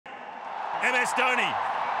MS Dhoni.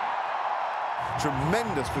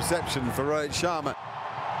 Tremendous reception for Rohit Sharma.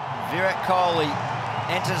 Virat Kohli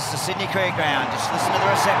enters the Sydney Cricket Ground. Just listen to the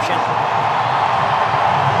reception.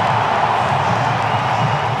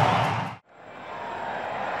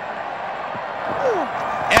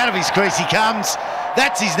 Out of his crease he comes.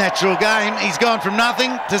 That's his natural game. He's gone from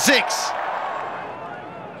nothing to 6.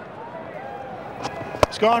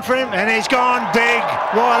 It's gone for him, and he's gone big,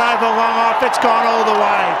 right over long off. It's gone all the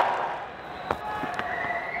way.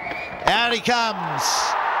 Out he comes,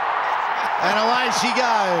 and away she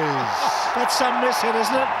goes. That's some miss hit,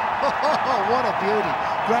 isn't it? Oh, what a beauty.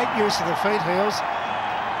 Great use of the feet heels.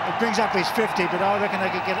 It brings up his 50, but I reckon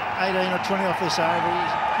they could get 18 or 20 off this over.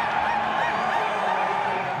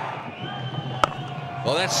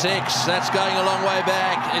 Well, that's 6. That's going a long way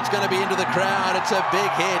back. It's going to be into the crowd. It's a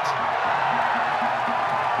big hit.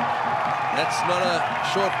 That's not a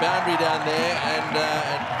short boundary down there, and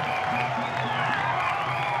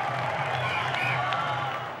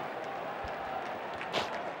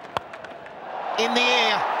in the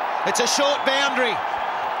air, it's a short boundary,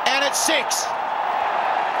 and it's 6.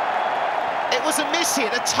 It was a miss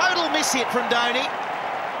hit, a total miss hit from Dhoni.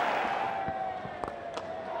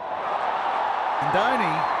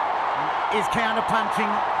 Dhoni is counter-punching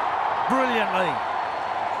brilliantly.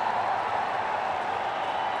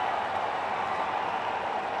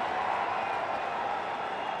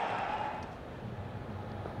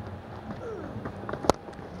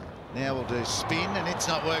 Now we'll do spin, and it's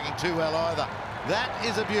not working too well either. That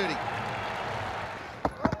is a beauty.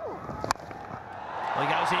 Well, he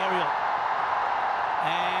goes aerial.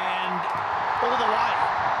 And all the way.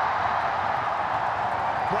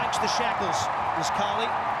 Breaks the shackles, was Kohli.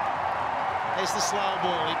 There's the slow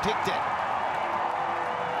ball, he picked it.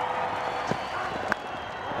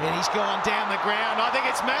 And he's gone down the ground. I think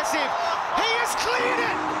it's massive. He has cleared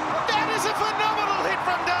it! That is a phenomenal hit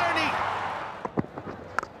from Dhoni.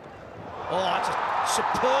 Oh, it's a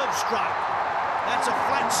superb stroke. That's a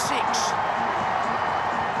flat 6.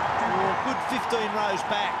 Oh, good 15 rows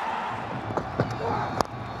back.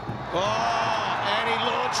 Oh, and he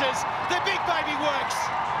launches. The big baby works.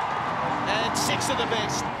 And 6 of the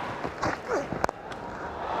best.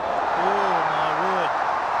 Oh, my word.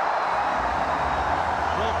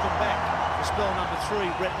 Welcome back for spell number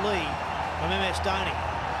 3, Brett Lee from MS Dhoni.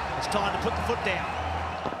 It's time to put the foot down.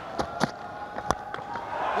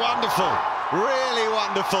 Wonderful, really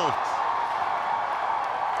wonderful.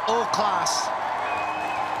 All class.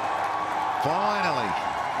 Finally,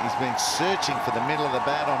 he's been searching for the middle of the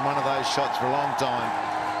bat on one of those shots for a long time.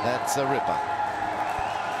 That's a ripper.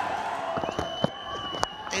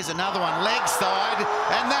 Here's another one, leg side,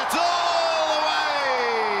 and that's all the way.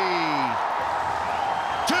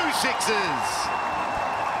 2 6s.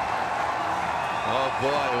 oh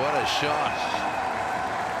boy, what a shot.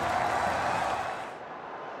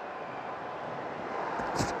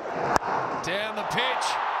 Down the pitch,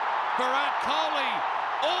 Virat Kohli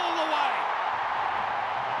all the way.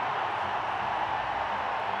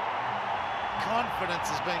 Confidence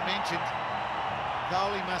has been mentioned.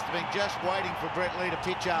 Kohli must have been just waiting for Brett Lee to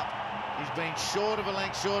pitch up. He's been short of a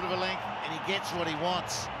length, and he gets what he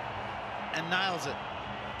wants and nails it.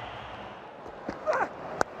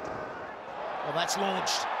 Well, that's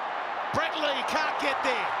launched. Brett Lee can't get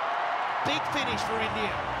there. Big finish for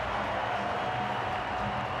India.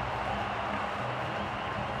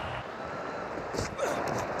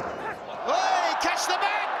 Catch the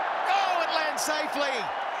bat! Oh, it lands safely.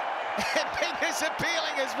 And Binger's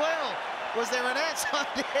appealing as well. Was there an outside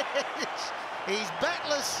edge? He's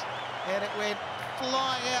batless, and it went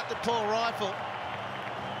flying out the poor rifle.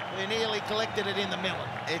 We nearly collected it in the middle.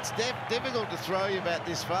 It's difficult to throw your bat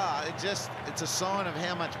this far. It's a sign of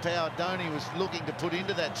how much power Dhoni was looking to put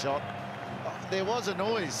into that shot. There was a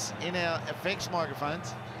noise in our effects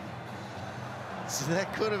microphones. So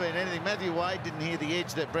that could have been anything. Matthew Wade didn't hear the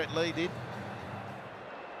edge that Brett Lee did.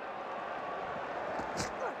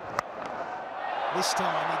 This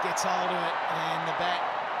time he gets hold of it, and the bat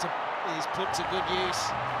is put to good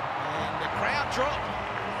use. And the crowd drop.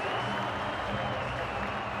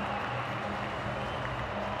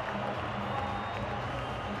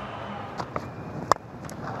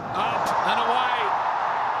 Up and away.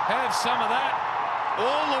 Have some of that.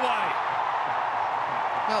 All the way.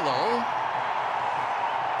 Hello.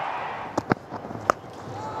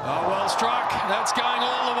 Oh, well struck. That's going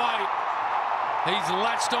all the way. He's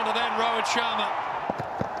latched onto that, Rohit Sharma.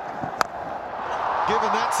 Given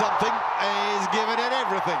that something, he's given it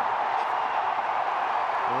everything.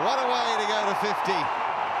 What a way to go to 50.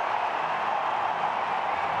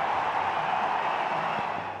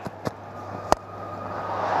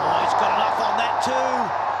 Oh, he's got enough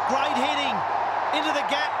into the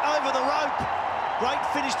gap, over the rope. Great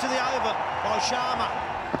finish to the over by Sharma.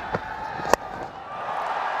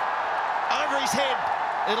 Over his head,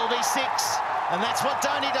 it'll be 6. And that's what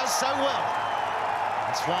Dhoni does so well.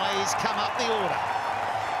 That's why he's come up the order.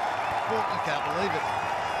 He can't believe it.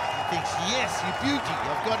 He thinks, yes, you beauty.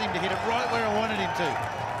 I've got him to hit it right where I wanted him to.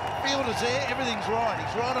 Fielder's there, everything's right.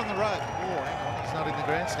 He's right on the rope. Oh, hang on, he's not in the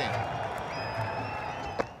grandstand.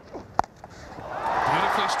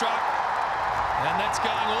 Beautifully struck. And that's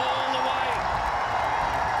going all the way.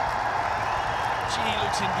 Gee, he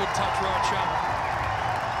looks in good touch, Rohit Sharma.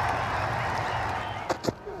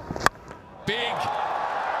 Big.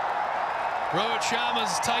 Rohit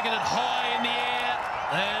Sharma's taken it high in the air,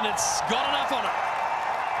 and it's got enough on it.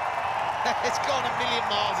 It's gone a million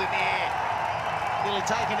miles in the air. Nearly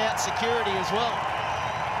taken out security as well.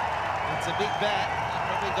 It's a big bat.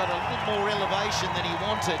 Probably got a little more elevation than he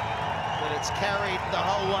wanted, but it's carried the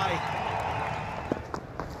whole way.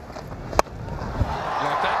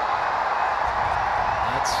 Like that?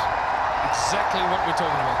 That's exactly what we're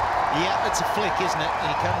talking about. Yeah, it's a flick, isn't it?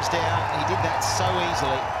 He comes down. He did that so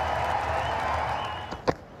easily.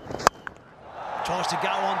 Tries to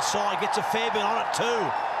go onside, gets a fair bit on it too.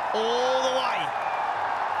 All the way.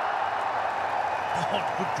 Oh,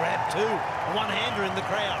 good grab too. A one-hander in the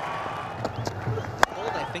crowd. All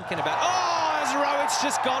they're thinking about. Oh, as Rohit's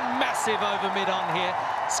just gone massive over mid-on here.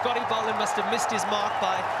 Scotty Boland must have missed his mark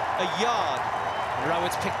by a yard.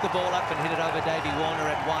 Rohit's picked the ball up and hit it over Davey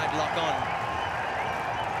Warner at wide lock on.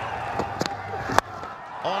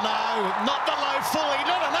 Oh no, not the low fully,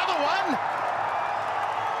 not another one.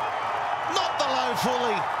 Not the low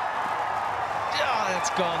fully. Oh,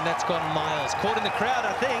 that's gone miles. Caught in the crowd,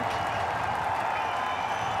 I think.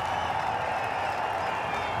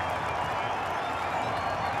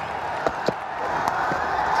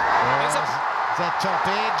 Is that top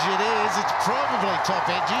edge? It is. It's probably top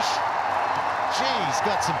edge-ish. Geez,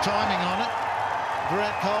 got some timing on it.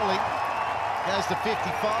 Virat Kohli goes to 55.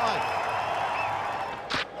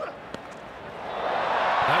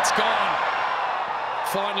 That's gone.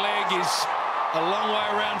 Fine leg is a long way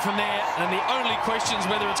around from there, and the only question is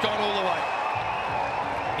whether it's gone all the way.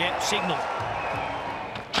 Yeah, signal.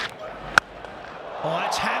 Oh,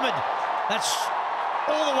 that's hammered. That's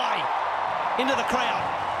all the way into the crowd.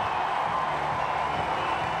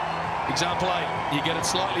 Example 8, you get it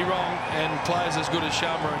slightly wrong, and players as good as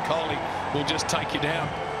Sharma and Kohli will just take you down.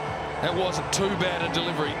 That wasn't too bad a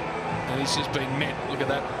delivery, and he's just been met. Look at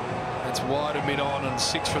that. That's wide of mid-on and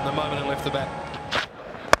 6 from the moment it left the bat.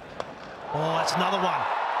 Oh, that's another one.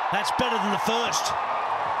 That's better than the first.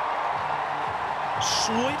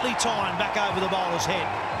 Sweetly timed back over the bowler's head.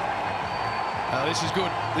 This is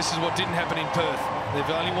good. This is what didn't happen in Perth.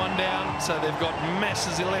 They've only one down, so they've got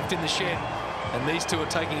masses left in the shed. And these two are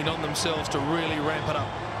taking it on themselves to really ramp it up.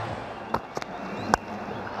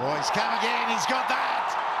 Oh, he's come again. He's got that.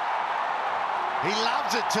 He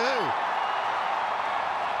loves it too.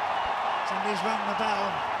 Somebody's rung the bell.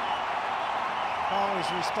 Kohli's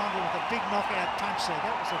responded with a big knockout punch there.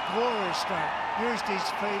 That was a glorious stroke. Used his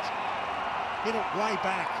feet. Hit it way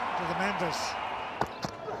back to the members.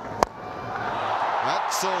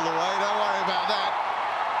 That's all the way. Don't worry about that.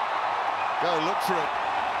 Go look for it.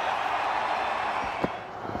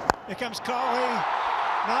 Here comes Kohli.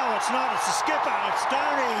 No, it's not. It's the skipper. It's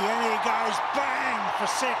Dhoni. And he goes bang for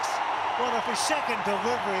 6. What if his second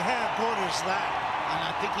delivery? How good is that? And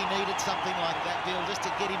I think he needed something like that, Bill, just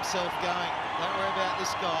to get himself going. Don't worry about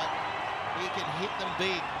this guy. He can hit them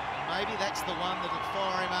big. Maybe that's the one that'll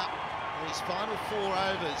fire him up for his final 4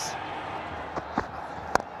 overs.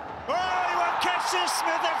 Oh, he won't catch this,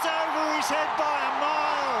 Smith. That's over his head by a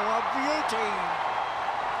mile. A beauty.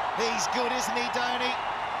 He's good, isn't he, Dhoni?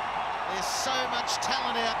 There's so much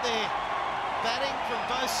talent out there. Batting from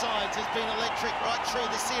both sides has been electric right through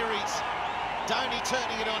the series. Dhoni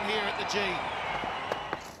turning it on here at the G.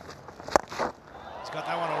 He's got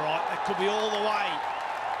that one all right. That could be all the way.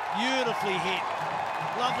 Beautifully hit.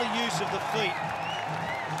 Lovely use of the feet.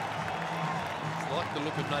 I like the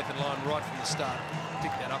look of Nathan Lyon right from the start.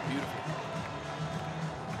 Picked that up beautifully.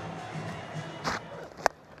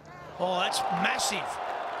 Oh, that's massive.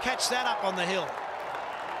 Catch that up on the hill.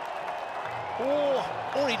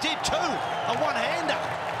 Oh, he did too. A one-hander.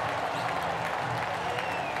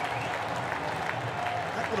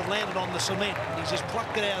 That would have landed on the cement. He's just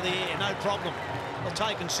plucked it out of the air. No problem. Well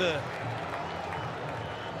taken, sir.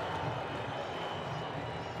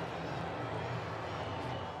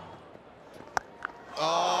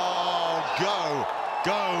 Oh, gone.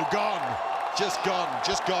 Just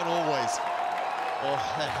gone always. Oh,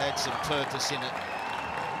 that had some purpose in it.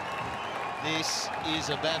 This is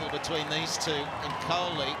a battle between these two, and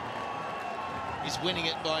Kohli is winning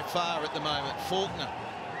it by far at the moment. Faulkner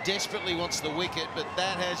desperately wants the wicket, but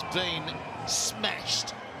that has been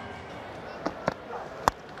smashed.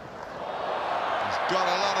 He's got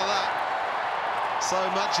a lot of that. So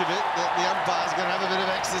much of it that the umpire's going to have a bit of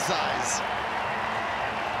exercise.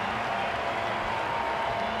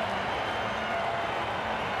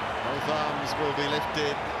 Both arms will be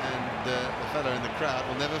lifted, and the fellow in the crowd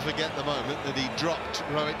will never forget the moment that he dropped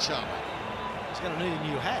Rohit Sharma. He's going to need a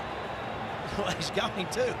new hat. Well, he's going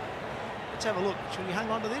to. Let's have a look. Should he hang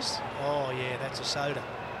on to this? Oh, yeah, that's a soda.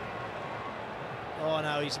 Oh,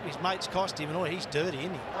 no, his mate's cost him, and oh, he's dirty,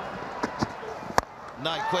 isn't he?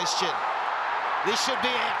 No question. This should be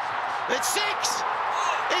it. It's 6!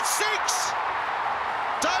 It's 6!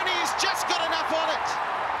 Dhoni has just got enough on it.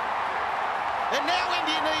 And now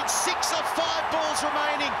India needs 6 of 5 balls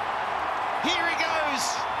remaining. Here he goes.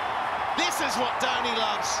 This is what Dhoni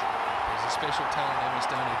loves. He's a special talent, MS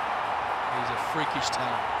Dhoni. He's a freakish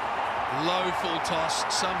talent. Low full toss,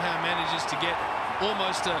 somehow manages to get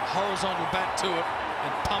almost a horizontal bat to it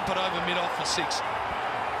and pump it over mid-off for 6.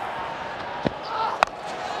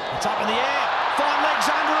 It's up in the air. 5 legs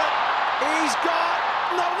under it. He's got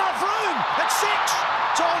not enough room. It's 6.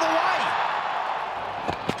 It's all the way.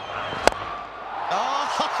 Oh,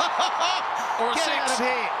 or a get 6. out of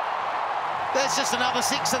here. That's just another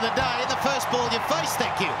 6 of the day. The first ball you faced,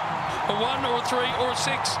 thank you. A 1 or a 3 or a 6.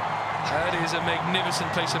 That is a magnificent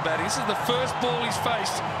piece of batting. This is the first ball he's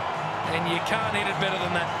faced, and you can't hit it better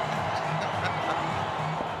than that.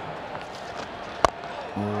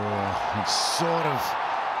 Oh, he sort of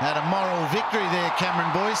had a moral victory there, Cameron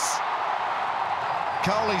Boyce.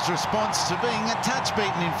 Kohli's response to being a touch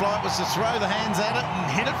beaten in flight was to throw the hands at it and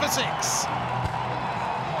hit it for 6.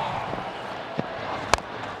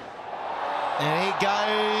 There he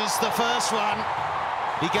goes, the first one.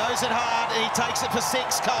 He goes it hard, he takes it for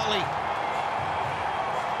 6, Kohli.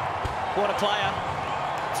 What a player.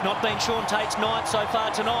 It's not been Sean Tate's night so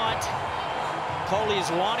far tonight. Kohli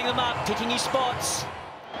is lining them up, picking his spots.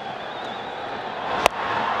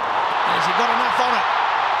 Has he got enough on it?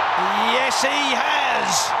 Yes, he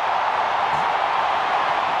has.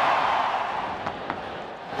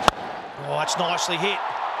 Oh, that's nicely hit.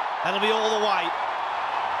 That'll be all the way.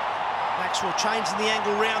 Maxwell changing the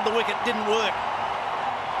angle round the wicket, didn't work.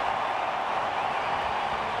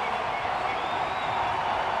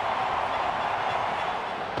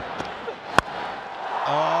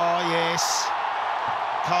 Oh, yes.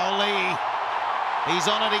 Kohli, he's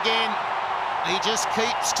on it again. He just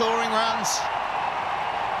keeps touring runs.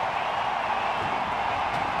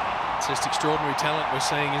 It's just extraordinary talent we're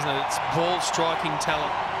seeing, isn't it? It's ball striking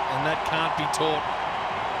talent, and that can't be taught.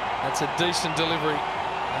 That's a decent delivery,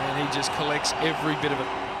 and he just collects every bit of it.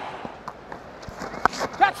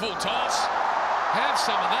 Full toss. Have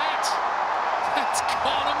some of that. That's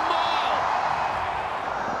gone a mile.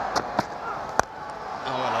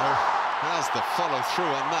 Oh, hello. How's the follow-through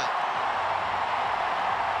on that?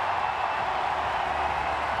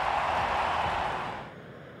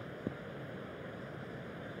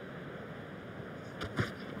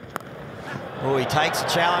 Oh, he takes a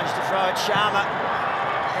challenge to throw at Sharma.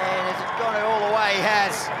 And has it gone all the way? He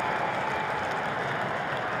has.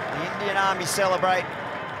 The Indian Army celebrate.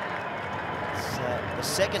 It's the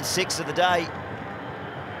second 6 of the day.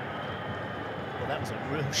 Well, that was a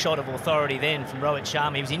real shot of authority then from Rohit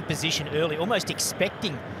Sharma. He was in position early, almost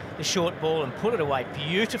expecting the short ball, and put it away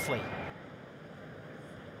beautifully.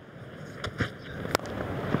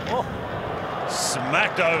 Oh.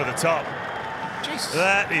 Smacked over the top. Jesus.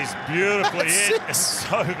 That is beautifully hit. 6.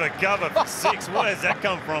 It's over cover for 6. Where does that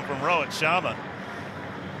come from Rohit Sharma?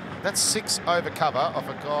 That's 6 over cover off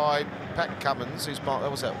a guy, Pat Cummins, who's,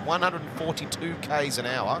 that was at 142 k's an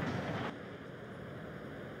hour.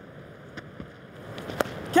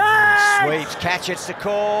 Sweeps, catch, it's the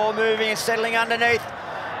call, moving and settling underneath.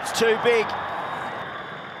 It's too big.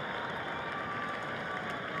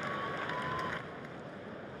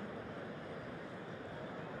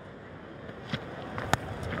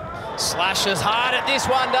 Slashes hard at this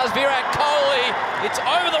one, does Virat Kohli. It's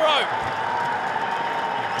over the rope.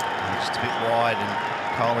 Just a bit wide, and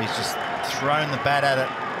Kohli's just thrown the bat at it.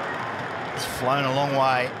 It's flown a long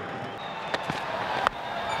way.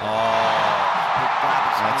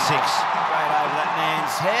 That's 6. Straight over that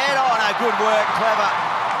man's head. Oh, no, good work, clever.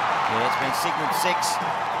 Yeah, it's been signalled 6.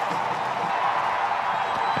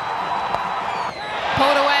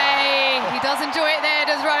 Pulled away. He does enjoy it there,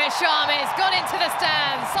 does Rohit Sharma. It's gone into the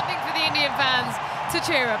stands. Something for the Indian fans to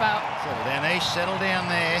cheer about. Settle down, Ish, settle down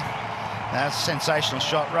there. That's a sensational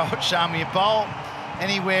shot, Rohit Sharma. You bowl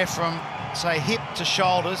anywhere from say hip to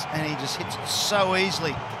shoulders, and he just hits it so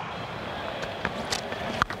easily.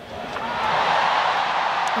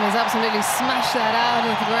 He's absolutely smashed that out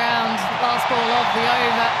of the ground. Last ball of the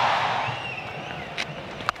over.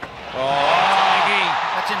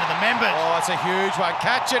 That's into the members. Oh, it's a huge one.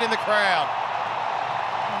 Catch it in the crowd.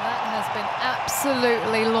 And that has been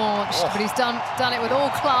absolutely launched, but he's done it with all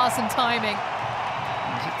class and timing.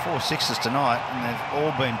 He's hit 4 sixes tonight, and they've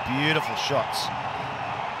all been beautiful shots.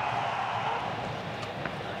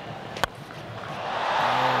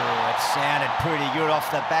 Oh, it sounded pretty good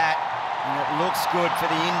off the bat, and it looks good for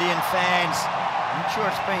the Indian fans. I'm sure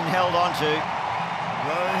it's been held on to.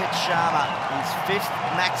 Rohit Sharma, his 5th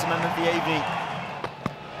maximum of the evening.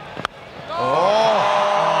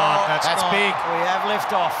 That's big. We have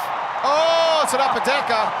liftoff. Oh, it's an upper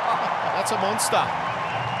decker. That's a monster.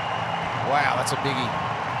 Wow, that's a biggie.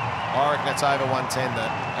 I reckon that's over 110.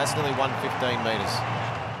 That's nearly 115 metres.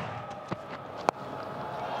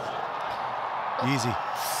 Easy.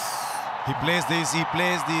 He plays these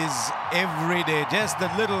every day. Just the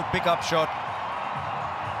little pickup shot.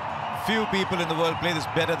 Few people in the world play this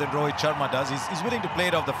better than Rohit Sharma does. He's willing to play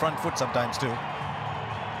it off the front foot sometimes too.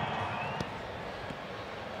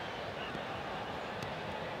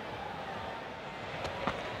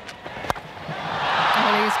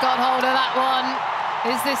 Well, he's got hold of that one.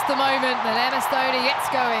 Is this the moment that MS Dhoni gets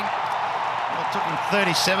going? Well, it took him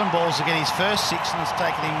 37 balls to get his first 6, and it's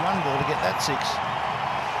taken him 1 ball to get that 6.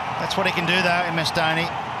 That's what he can do, though, MS Dhoni.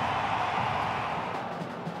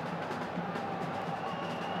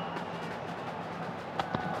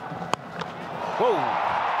 Whoa!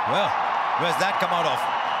 Well, where's that come out of?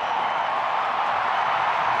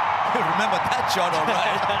 You remember that shot, all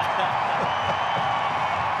right?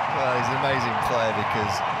 Well, he's an amazing player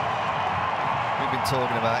because we've been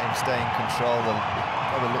talking about him staying in control.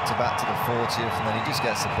 Probably looked back to the 40th, and then he just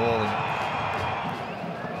gets the ball in.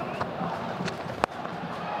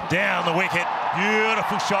 Down the wicket.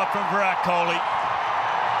 Beautiful shot from Virat Kohli.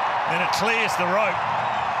 And it clears the rope.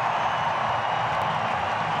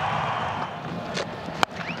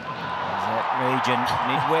 That region,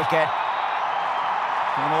 mid-wicket.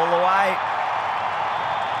 Going all the way.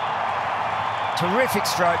 Terrific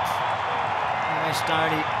stroke. MS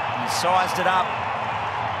Dhoni, he sized it up.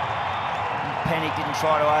 Panic, didn't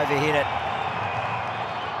try to overhit it.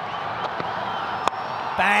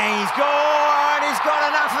 Bang, he's gone! He's got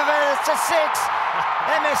enough of it, it's a 6.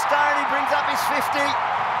 MS Dhoni brings up his 50.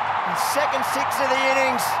 His second 6 of the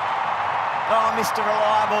innings. Oh, Mr.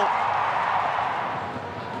 Reliable.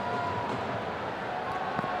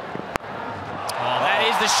 Oh, that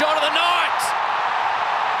is the shot of the night.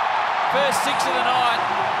 First 6 of the night.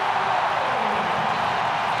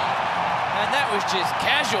 And that was just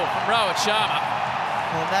casual from Rohit Sharma.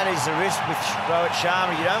 And that is the risk with Rohit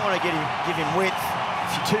Sharma. You don't want to give him width.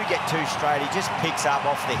 If you do get too straight, he just picks up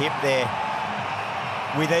off the hip there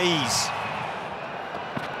with ease.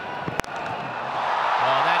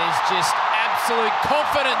 Oh, that is just absolute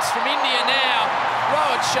confidence from India now.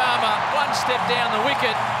 Rohit Sharma, 1 step down the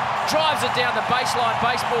wicket, drives it down the baseline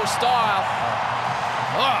baseball style.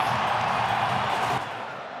 Oh.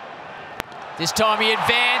 This time he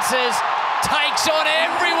advances, takes on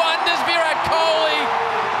everyone, does Virat Kohli,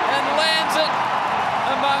 and lands it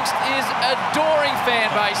amongst his adoring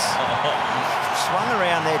fan base. Swung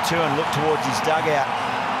around there too and looked towards his dugout.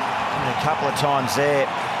 And a couple of times there.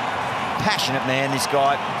 Passionate man, this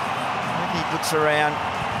guy. He looks around,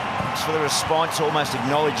 looks for the response, almost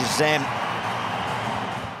acknowledges them.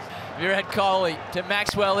 Virat Kohli to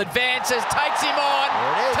Maxwell, advances, takes him on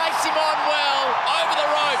well, over the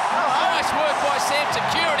rope. Nice work by Sam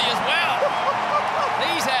Security as well.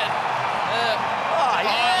 He's had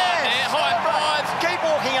high fives. Keep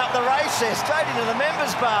walking up the race there, straight into the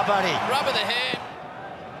members bar, buddy. Rub of the hand.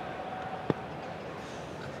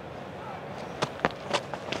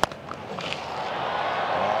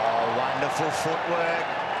 Oh, wonderful footwork.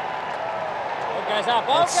 Ball goes up,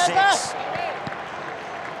 ball That's goes 6.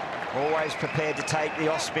 Always prepared to take the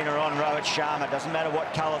off-spinner on Rohit Sharma. Doesn't matter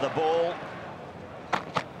what colour the ball.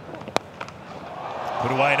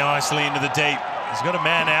 Put away nicely into the deep. He's got a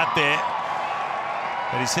man out there,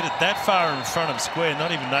 but he's hit it that far in front of square.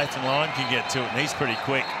 Not even Nathan Lyon can get to it, and he's pretty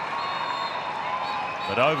quick.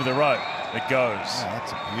 But over the rope it goes. Yeah,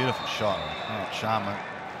 that's a beautiful shot. Rohit Sharma.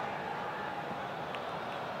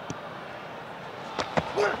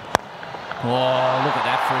 Oh, look at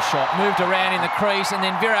that for a shot. Moved around in the crease, and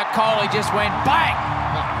then Virat Kohli just went bang!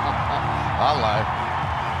 Hello.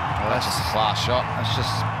 Well, that's just a class shot. That's just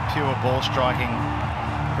pure ball striking,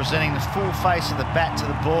 presenting the full face of the bat to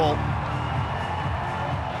the ball.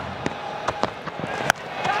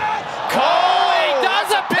 Kohli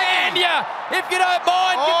If you don't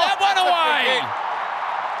mind, give that one away.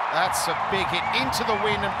 That's a big hit into the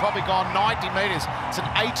wind and probably gone 90 metres. It's an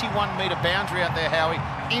 81-metre boundary out there, Howie,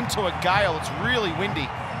 into a gale. It's really windy.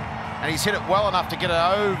 And he's hit it well enough to get it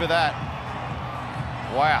over that.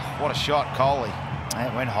 Wow, what a shot, Kohli.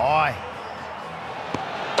 It went high.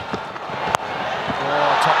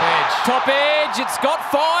 Oh, top edge. Top edge. It's got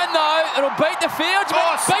fine, though. It'll beat the field. It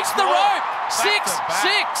beats the rope.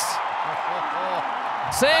 6-6.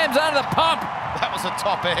 Sam's under the pump. That was a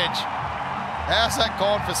top edge. How's that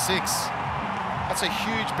gone for 6? That's a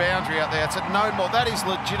huge boundary out there. It's at no more. That is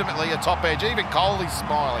legitimately a top edge. Even Kohli's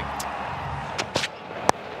smiling.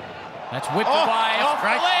 That's whipped away off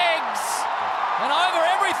the legs and over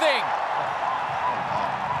everything.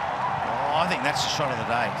 Oh, I think that's the shot of the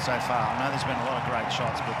day so far. I know there's been a lot of great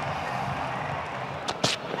shots, but...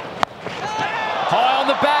 High on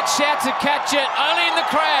the bat, shouts to catch it, only in the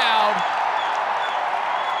crowd.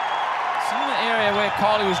 Similar area where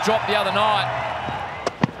Kohli was dropped the other night.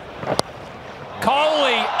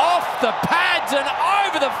 Kohli off the pads and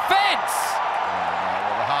over the fence.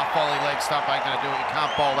 Well, the half volley leg stuff ain't going to do it. You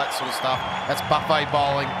can't bowl that sort of stuff. That's buffet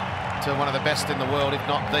bowling to one of the best in the world, if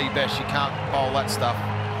not the best. You can't bowl that stuff.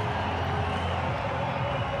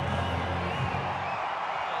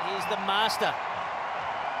 Here's the master.